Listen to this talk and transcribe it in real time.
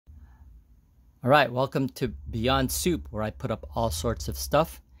All right, welcome to Beyond Soup, where I put up all sorts of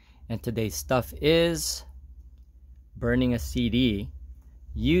stuff. And today's stuff is burning a CD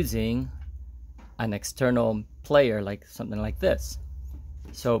using an external player, like something like this.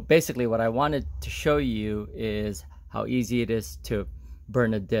 So basically what I wanted to show you is how easy it is to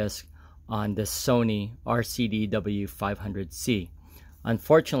burn a disc on this Sony RCD-W500C.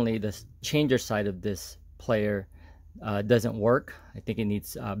 Unfortunately, the changer side of this player doesn't work. I think it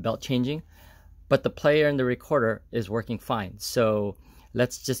needs belt changing. But the player and the recorder is working fine. So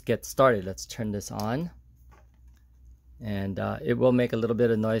let's just get started. Let's turn this on. And it will make a little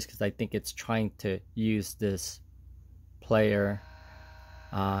bit of noise because I think it's trying to use this player.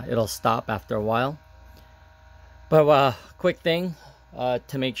 It'll stop after a while. But quick thing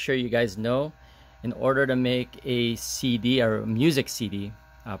to make sure you guys know, in order to make a CD or a music CD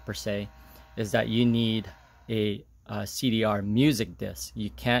per se, is that you need a CDR music disc. You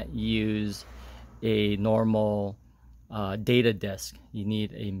can't use a normal data disc. You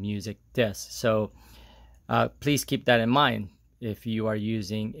need a music disc. So please keep that in mind if you are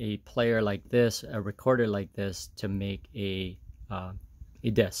using a player like this, a recorder like this, to make a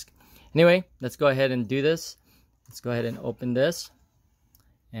disc. Anyway, let's go ahead and do this. Let's go ahead and open this.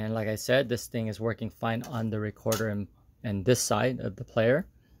 And like I said, this thing is working fine on the recorder and this side of the player.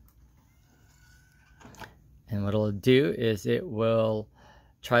 And what it'll do is it will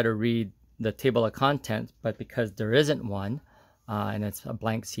try to read the table of contents, but because there isn't one and it's a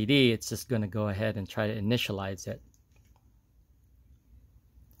blank CD, it's just going to go ahead and try to initialize it.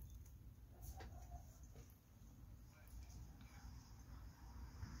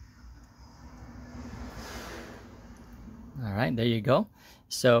 All right, there you go.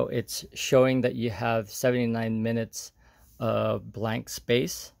 So it's showing that you have 79 minutes of blank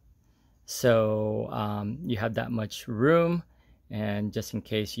space. So you have that much room, and just in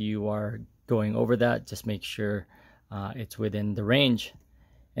case you are going over that, just make sure it's within the range.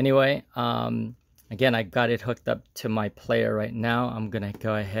 Anyway, again, I got it hooked up to my player right now. I'm gonna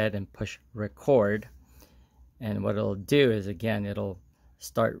go ahead and push record, and what it'll do is, again, it'll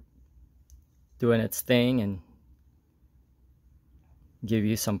start doing its thing and give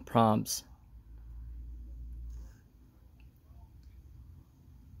you some prompts.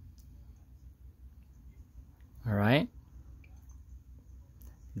 All right,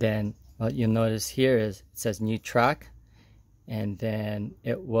 then what you'll notice here is it says new track, and then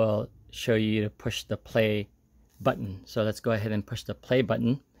it will show you to push the play button. So let's go ahead and push the play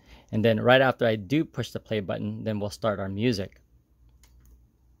button, and then right after I do push the play button, then we'll start our music.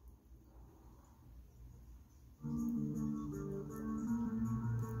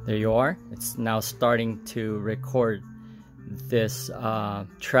 There you are. It's now starting to record this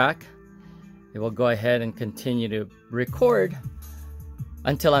track. It will go ahead and continue to record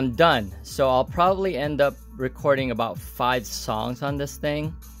until I'm done. So I'll probably end up recording about 5 songs on this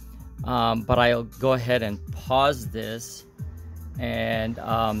thing, but I'll go ahead and pause this and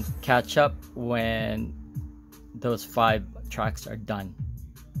catch up when those 5 tracks are done.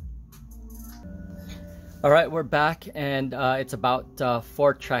 All right, we're back, and it's about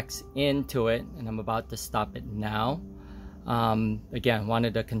 4 tracks into it, and I'm about to stop it now. Again,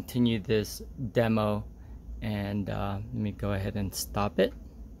 wanted to continue this demo, and let me go ahead and stop it.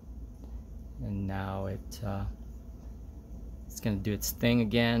 And now it's going to do its thing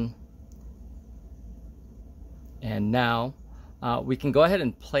again. And now we can go ahead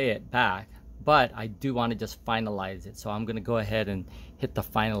and play it back, but I do want to just finalize it. So I'm going to go ahead and hit the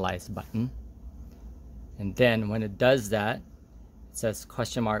finalize button. And then when it does that, it says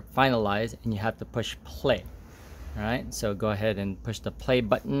question mark finalize, and you have to push play. All right, so go ahead and push the play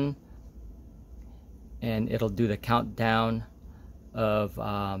button, and it'll do the countdown of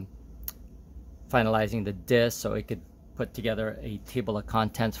finalizing the disc, so it could put together a table of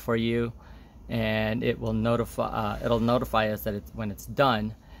contents for you, and it will notify it'll notify us that it's when it's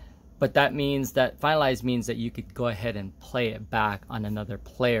done. But that means that finalize means that you could go ahead and play it back on another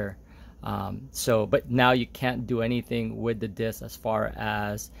player. But now you can't do anything with the disc as far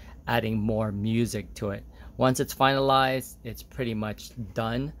as adding more music to it. Once it's finalized, it's pretty much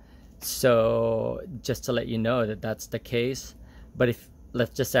done. So just to let you know that that's the case. But if,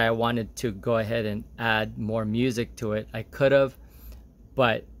 let's just say I wanted to go ahead and add more music to it, I could have.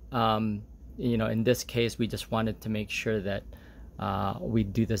 But you know, in this case, we just wanted to make sure that we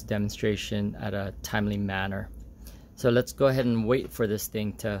do this demonstration at a timely manner. So let's go ahead and wait for this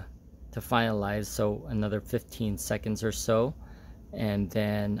thing to finalize. So another 15 seconds or so, and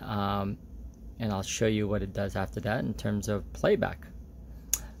then and I'll show you what it does after that in terms of playback.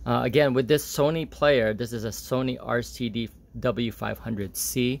 Again, with this Sony player, this is a Sony RCD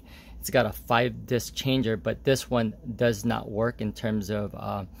RCD-W500C. It's got a 5-disc changer, but this one does not work in terms of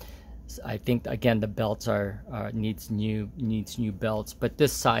I think again the belts needs new belts, but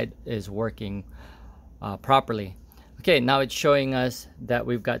this side is working properly. Okay, now it's showing us that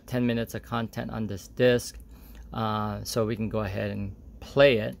we've got 10 minutes of content on this disc, so we can go ahead and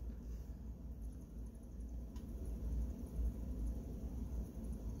play it.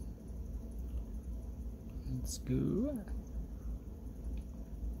 Let's go.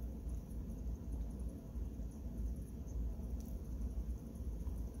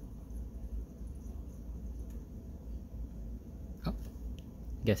 Oh,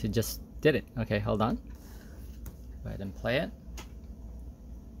 guess it just did it. Okay, hold on. Go ahead and play it.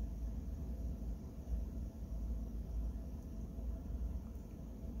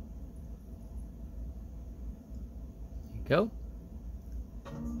 There you go.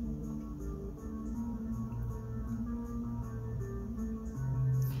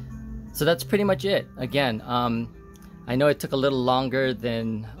 So that's pretty much it. Again, I know it took a little longer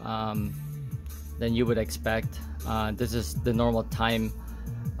than you would expect. This is the normal time,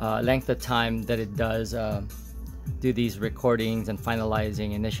 length of time that it does do these recordings and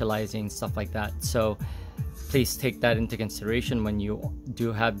finalizing, initializing, stuff like that. So please take that into consideration when you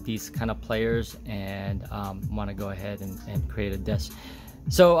do have these kind of players and want to go ahead and create a disc.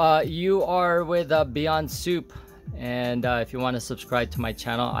 So you are with Beyond Soup. And if you want to subscribe to my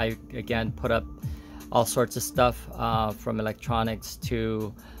channel, I again put up all sorts of stuff from electronics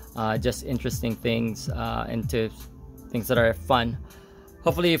to just interesting things and to things that are fun.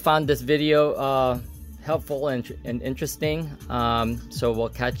 Hopefully you found this video helpful and interesting. So we'll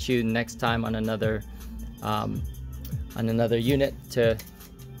catch you next time on another unit to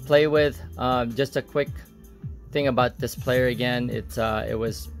play with. Just a quick thing about this player again. It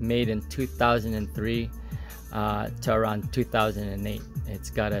was made in 2003. To around 2008. It's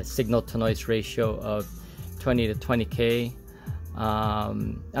got a signal to noise ratio of 20 to 20K.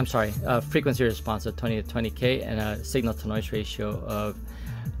 I'm sorry, frequency response of 20 to 20K and a signal to noise ratio of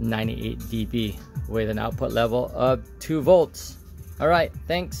 98 dB with an output level of 2 volts. All right,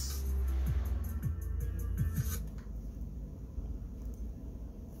 thanks.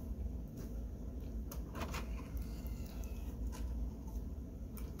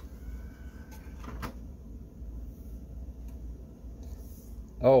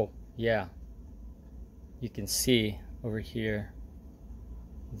 Oh, yeah. You can see over here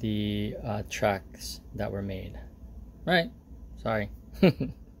the tracks that were made. Right? Sorry.